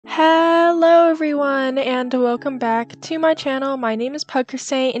Hello everyone and welcome back to my channel. My name is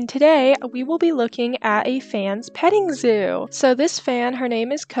PugCrossaint and today we will be looking at a fan's petting zoo. So this fan, her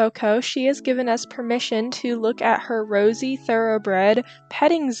name is Coco. She has given us permission to look at her ROSEY thoroughbred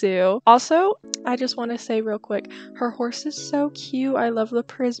petting zoo. Also, I just want to say real quick, her horse is so cute. I love the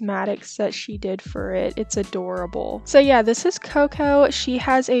prismatics that she did for it. It's adorable. So yeah, this is Coco. She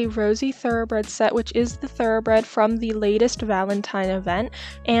has a ROSEY thoroughbred set, which is the thoroughbred from the latest Valentine event.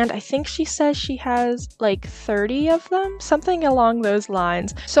 And I think she says she has like 30 of them, something along those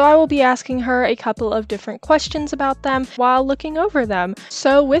lines. So I will be asking her a couple of different questions about them while looking over them.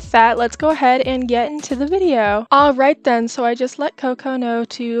 So with that, let's go ahead and get into the video. Alright then, so I just let Coco know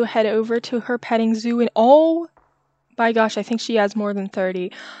to head over to her petting zoo and oh my gosh, I think she has more than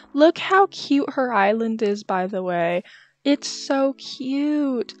 30. Look how cute her island is, by the way. It's so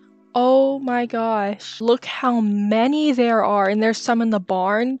cute. Oh my gosh, look how many there are, and there's some in the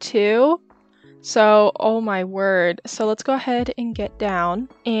barn too. So, oh my word. So let's go ahead and get down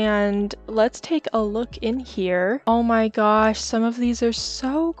and let's take a look in here. Oh my gosh, some of these are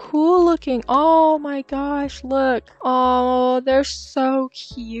so cool looking. Oh my gosh, look. Oh, they're so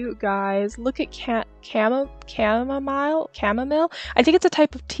cute, guys. Look at chamomile? I think it's a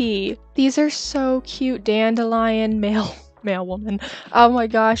type of tea. These are so cute. Dandelion, male woman. Oh my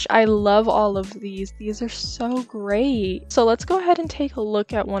gosh, I love all of these. These are so great. So let's go ahead and take a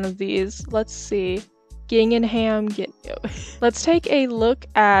look at one of these. Let's see. Let's take a look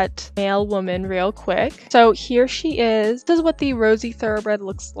at male woman real quick. So here she is. This is what the ROSEY thoroughbred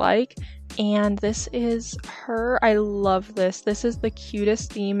looks like. And this is her. I love this. This is the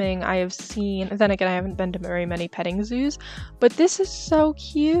cutest theming I have seen. Then again, I haven't been to very many petting zoos, but this is so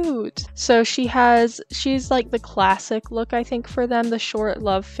cute. So she's like the classic look, I think, for them, the short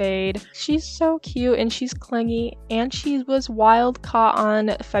love fade. She's so cute and she's clingy, and she was wild caught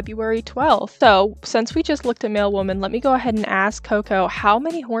on February 12th. So since we just looked at male woman, let me go ahead and ask Coco how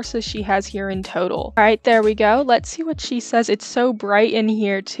many horses she has here in total. All right, there we go. Let's see what she says. It's so bright in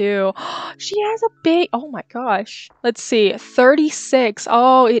here too. She has a big, oh my gosh. Let's see, 36.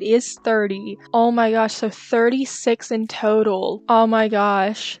 Oh, it is 30. Oh my gosh, so 36 in total. Oh my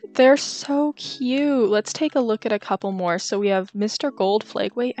gosh, they're so cute. Let's take a look at a couple more. So we have Mr.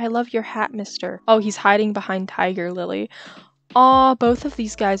 Goldflake. Wait, I love your hat, mister. Oh, he's hiding behind Tiger Lily. Aw, both of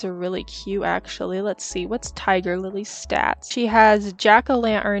these guys are really cute, actually. Let's see, what's Tiger Lily's stats? She has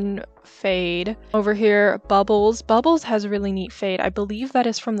Jack-o'-lantern fade. Over here, Bubbles. Bubbles has a really neat fade. I believe that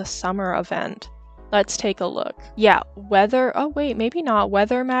is from the summer event. Let's take a look. Yeah, weather. Oh, wait, maybe not.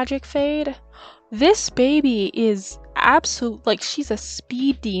 Weather magic fade. This baby is absolute, like, she's a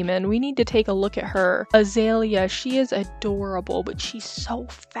speed demon. We need to take a look at her. Azalea, she is adorable, but she's so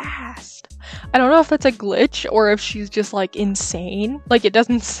fast. I don't know if that's a glitch or if she's just like insane. Like, it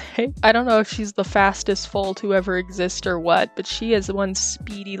doesn't say. I don't know if she's the fastest foal to ever exist or what, but she is one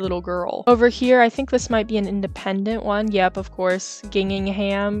speedy little girl. Over here, I think this might be an independent one. Yep, of course.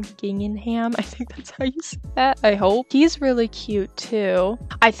 Gingingham. I think that's how you say that. I hope. He's really cute too.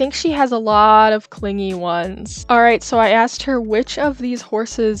 I think she has a lot of clingy ones. All right, so I asked her which of these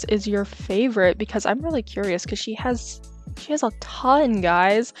horses is your favorite because I'm really curious because she has a ton,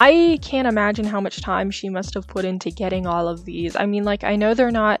 guys. I can't imagine how much time she must have put into getting all of these. I mean, like, I know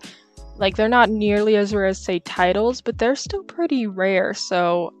they're not nearly as rare as, say, titles, but they're still pretty rare,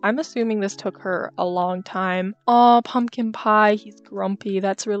 so I'm assuming this took her a long time. Aw, Pumpkin Pie, he's grumpy.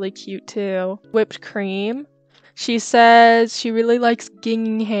 That's really cute, too. Whipped Cream. She says she really likes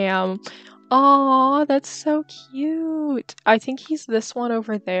Gingham. Aw, that's so cute. I think he's this one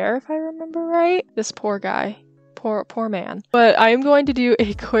over there, if I remember right. This poor guy. Poor man. But I am going to do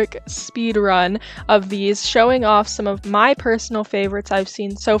a quick speed run of these, showing off some of my personal favorites I've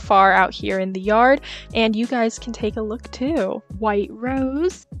seen so far out here in the yard, and you guys can take a look too. White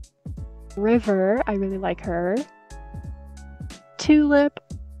Rose. River, I really like her. Tulip.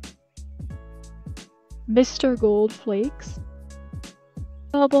 Mr. Goldflakes.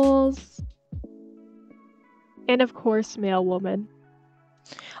 Bubbles. And of course, male woman.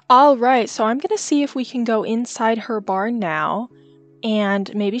 Alright, so I'm gonna see if we can go inside her barn now, and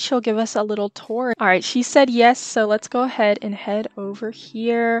maybe she'll give us a little tour. Alright, she said yes, so let's go ahead and head over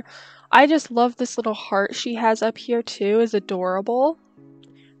here. I just love this little heart she has up here too, is adorable.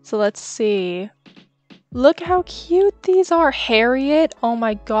 So let's see. Look how cute these are. Harriet, oh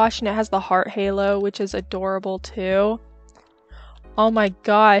my gosh, and it has the heart halo, which is adorable too. Oh my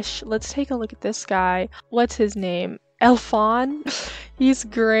gosh, let's take a look at this guy. What's his name? Elfon? He's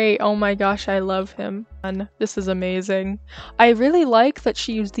great. Oh my gosh, I love him. And this is amazing. I really like that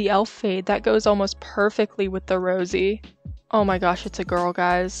she used the elf fade. That goes almost perfectly with the ROSEY. Oh my gosh, it's a girl,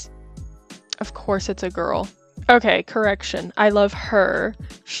 guys. Of course it's a girl. Okay, correction. I love her.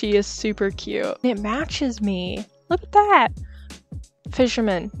 She is super cute. It matches me. Look at that.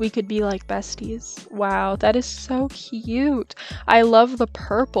 Fisherman, we could be like besties. Wow, that is so cute. I love the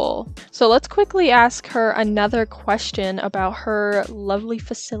purple. So let's quickly ask her another question about her lovely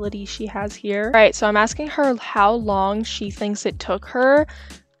facility she has here. All right, so I'm asking her how long she thinks it took her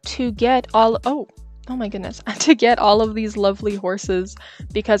to get oh my goodness, to get all of these lovely horses,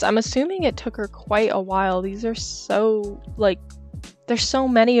 because I'm assuming it took her quite a while. These are so, like, there's so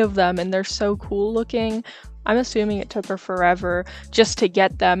many of them and they're so cool looking. I'm assuming it took her forever just to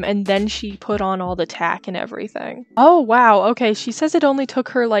get them, and then she put on all the tack and everything. Oh wow, okay, she says it only took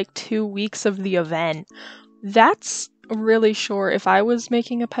her like 2 weeks of the event. That's really short. If I was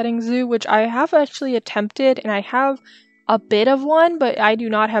making a petting zoo, which I have actually attempted, and I have a bit of one, but I do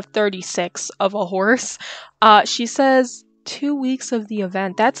not have 36 of a horse. She says 2 weeks of the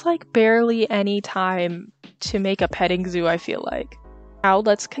event. That's like barely any time to make a petting zoo, I feel like. Now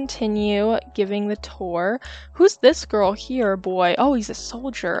let's continue giving the tour. Who's this girl here, boy? Oh, he's a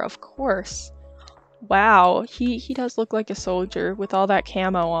soldier, of course. Wow, he does look like a soldier with all that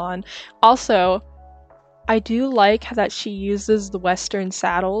camo on. Also, I do like that she uses the Western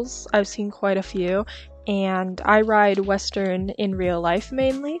saddles. I've seen quite a few, and I ride Western in real life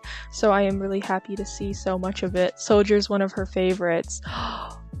mainly, so I am really happy to see so much of it. Soldier's one of her favorites.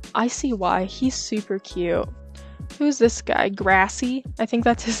 I see why. He's super cute. Who's this guy? Grassy? I think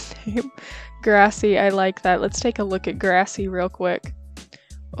that's his name. Grassy, I like that. Let's take a look at Grassy real quick.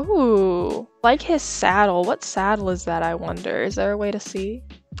 Ooh, like his saddle. What saddle is that, I wonder? Is there a way to see?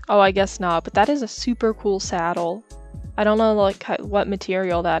 Oh, I guess not, but that is a super cool saddle. I don't know like what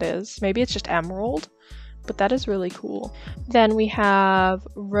material that is. Maybe it's just emerald, but that is really cool. Then we have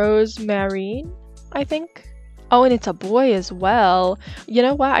Rosemary, I think. Oh, and it's a boy as well. You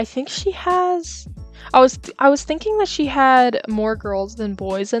know what? I think she has... I was thinking that she had more girls than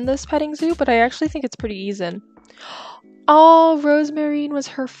boys in this petting zoo, but I actually think it's pretty even. Oh, Rosemary was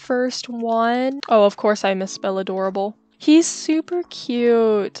her first one. Oh, of course I misspell adorable. He's super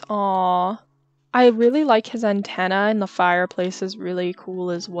cute. Aww. I really like his antenna, and the fireplace is really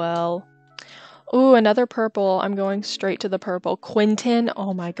cool as well. Ooh, another purple. I'm going straight to the purple. Quentin.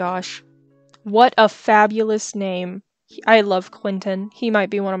 Oh my gosh. What a fabulous name. I love Quentin. He might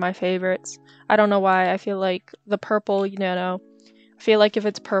be one of my favorites. I don't know why. I feel like the purple, you know, I feel like if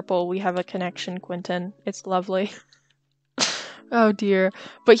it's purple, we have a connection, Quentin. It's lovely. Oh dear.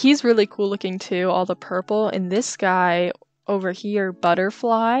 But he's really cool looking too, all the purple. And this guy over here,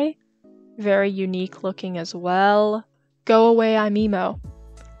 Butterfly, very unique looking as well. Go away, I'm emo.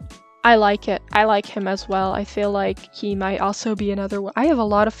 I like it. I like him as well. I feel like he might also be another one. I have a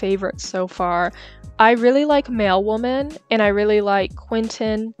lot of favorites so far. I really like Male Woman, and I really like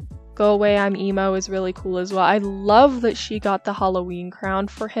Quentin. Go away, I'm emo is really cool as well. I love that she got the Halloween crown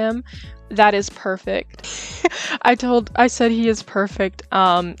for him. That is perfect. I said he is perfect.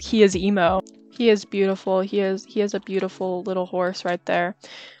 He is emo. He is beautiful. He has a beautiful little horse right there.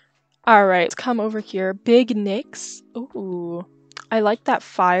 All right, let's come over here. Big Nyx. Ooh, I like that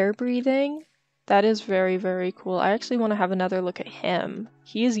fire breathing. That is very, very cool. I actually want to have another look at him.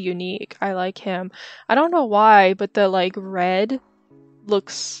 He is unique. I like him. I don't know why, but the like red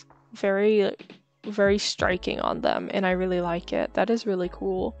looks very, very striking on them, and I really like it. That is really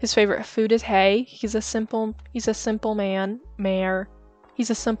cool. His favorite food is hay. He's a simple mare. He's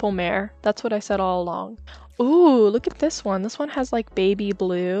a simple mare. That's what I said all along. Ooh, look at this one. This one has like baby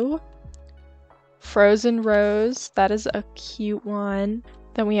blue. Frozen Rose. That is a cute one.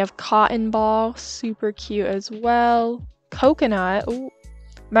 Then we have Cotton Ball, super cute as well. Coconut, ooh,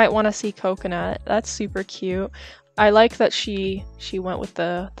 might want to see Coconut. That's super cute. I like that she went with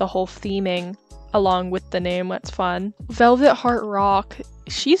the whole theming along with the name. That's fun. Velvet Heart Rock,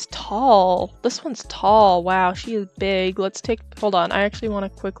 she's tall. This one's tall. Wow, she is big. Hold on, I actually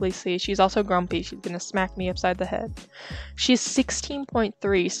want to quickly see. She's also grumpy. She's gonna smack me upside the head. She's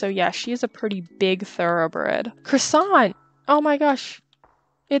 16.3, so yeah, she is a pretty big thoroughbred. Croissant, oh my gosh.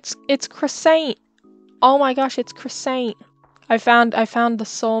 It's Croissaint. Oh my gosh, it's Croissaint. I found the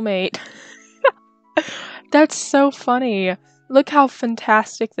soulmate. That's so funny. Look how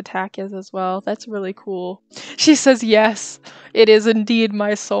fantastic the tack is as well. That's really cool. She says yes, it is indeed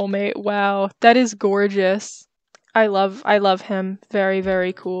my soulmate. Wow, that is gorgeous. I love him. Very,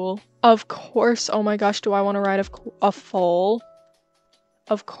 very cool. Of course. Oh my gosh, do I want to ride a foal?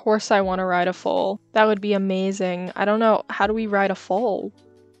 Of course I want to ride a foal. That would be amazing. I don't know. How do we ride a foal?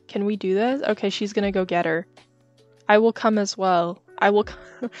 Can we do this? Okay, she's gonna go get her. I will come as well. I will.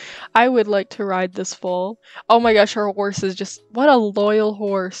 I would like to ride this foal. Oh my gosh, her horse is just, what a loyal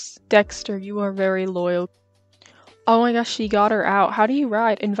horse. Dexter, you are very loyal. Oh my gosh, she got her out. How do you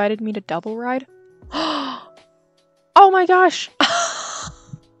ride? Invited me to double ride? Oh my gosh!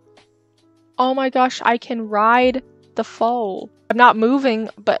 Oh my gosh, I can ride the foal. I'm not moving,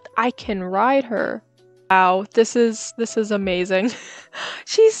 but I can ride her. Wow, this is amazing.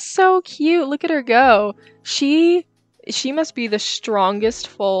 She's so cute. Look at her go. She must be the strongest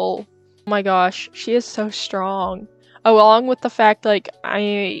foal. Oh my gosh, she is so strong. Oh, along with the fact, like,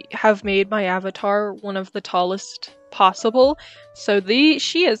 I have made my avatar one of the tallest possible, so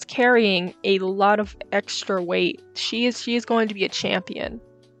she is carrying a lot of extra weight. She is going to be a champion.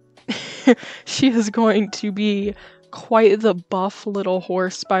 She is going to be quite the buff little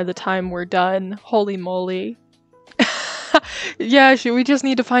horse by the time we're done. Holy moly. Yeah, we just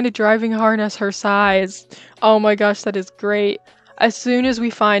need to find a driving harness her size. Oh my gosh, that is great. As soon as we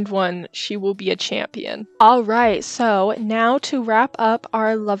find one, she will be a champion. Alright, so now to wrap up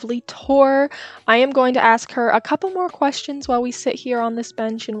our lovely tour, I am going to ask her a couple more questions while we sit here on this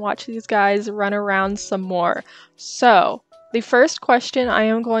bench and watch these guys run around some more. So, the first question I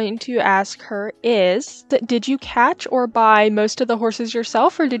am going to ask her is, did you catch or buy most of the horses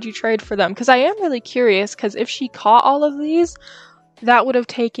yourself, or did you trade for them? Because I am really curious, because if she caught all of these, that would have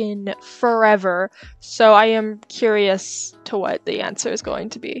taken forever, so I am curious to what the answer is going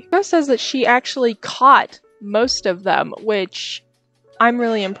to be. Coco says that she actually caught most of them, which I'm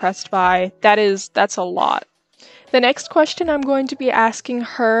really impressed by. That's a lot. The next question I'm going to be asking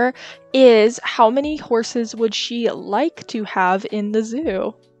her is, how many horses would she like to have in the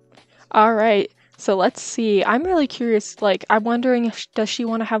zoo? Alright, so let's see. I'm really curious, like, I'm wondering, does she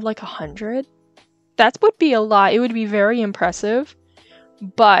want to have like 100? That would be a lot. It would be very impressive.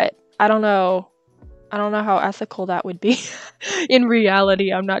 But I don't know how ethical that would be. In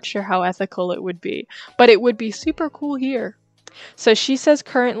reality, I'm not sure how ethical it would be, but it would be super cool here. So she says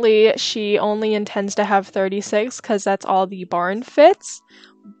currently she only intends to have 36 because that's all the barn fits,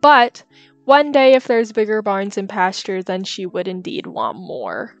 but one day if there's bigger barns and pastures, then she would indeed want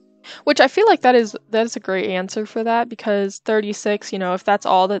more. Which I feel like that is a great answer for that, because 36, you know, if that's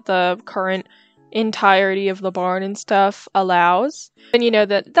all that the current entirety of the barn and stuff allows, and you know,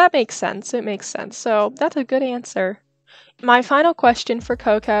 that makes sense. It makes sense. So that's a good answer. My final question for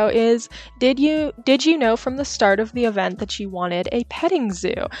Coco is, did you know from the start of the event that you wanted a petting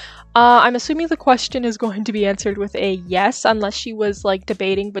zoo? I'm assuming the question is going to be answered with a yes, unless she was like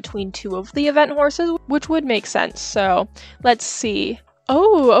debating between two of the event horses, which would make sense. So let's see.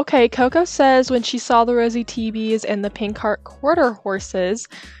 Oh, okay. Coco says when she saw the Rosy TBs and the Pink Heart quarter horses,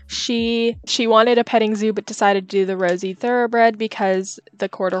 she wanted a petting zoo but decided to do the Rosy Thoroughbred because the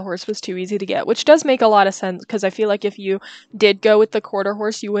quarter horse was too easy to get, which does make a lot of sense, because I feel like if you did go with the quarter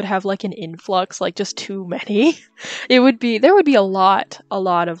horse, you would have like an influx, like just too many. There would be a lot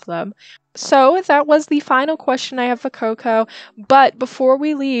of them. So that was the final question I have for Coco, but before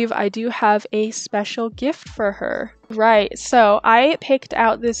we leave, I do have a special gift for her. Right, so I picked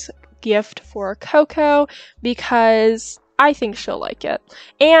out this gift for Coco because I think she'll like it.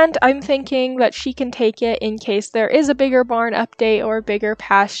 And I'm thinking that she can take it in case there is a bigger barn update or a bigger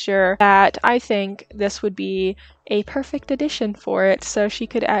pasture, that I think this would be a perfect addition for it, so she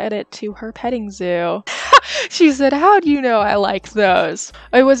could add it to her petting zoo. She said, "How do you know I like those?"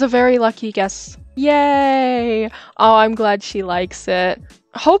 It was a very lucky guess. Yay! Oh, I'm glad she likes it.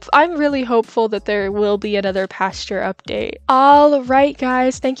 I'm really hopeful that there will be another pasture update. Alright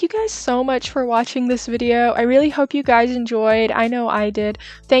guys, thank you guys so much for watching this video. I really hope you guys enjoyed. I know I did.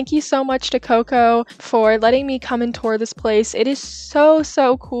 Thank you so much to Coco for letting me come and tour this place. It is so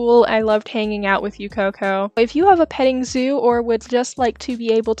cool. I loved hanging out with you, Coco. If you have a petting zoo or would just like to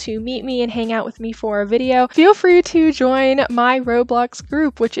be able to meet me and hang out with me for a video, feel free to join my Roblox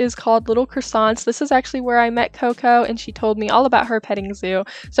group, which is called Little Croissants. This is actually where I met Coco and she told me all about her petting zoo.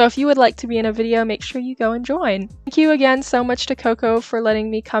 So if you would like to be in a video, make sure you go and join. Thank you again so much to Coco for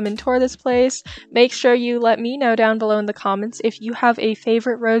letting me come and tour this place. Make sure you let me know down below in the comments if you have a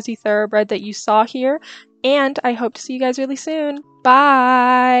favorite Rosy Thoroughbred that you saw here. And I hope to see you guys really soon.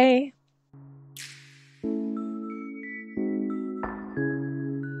 Bye!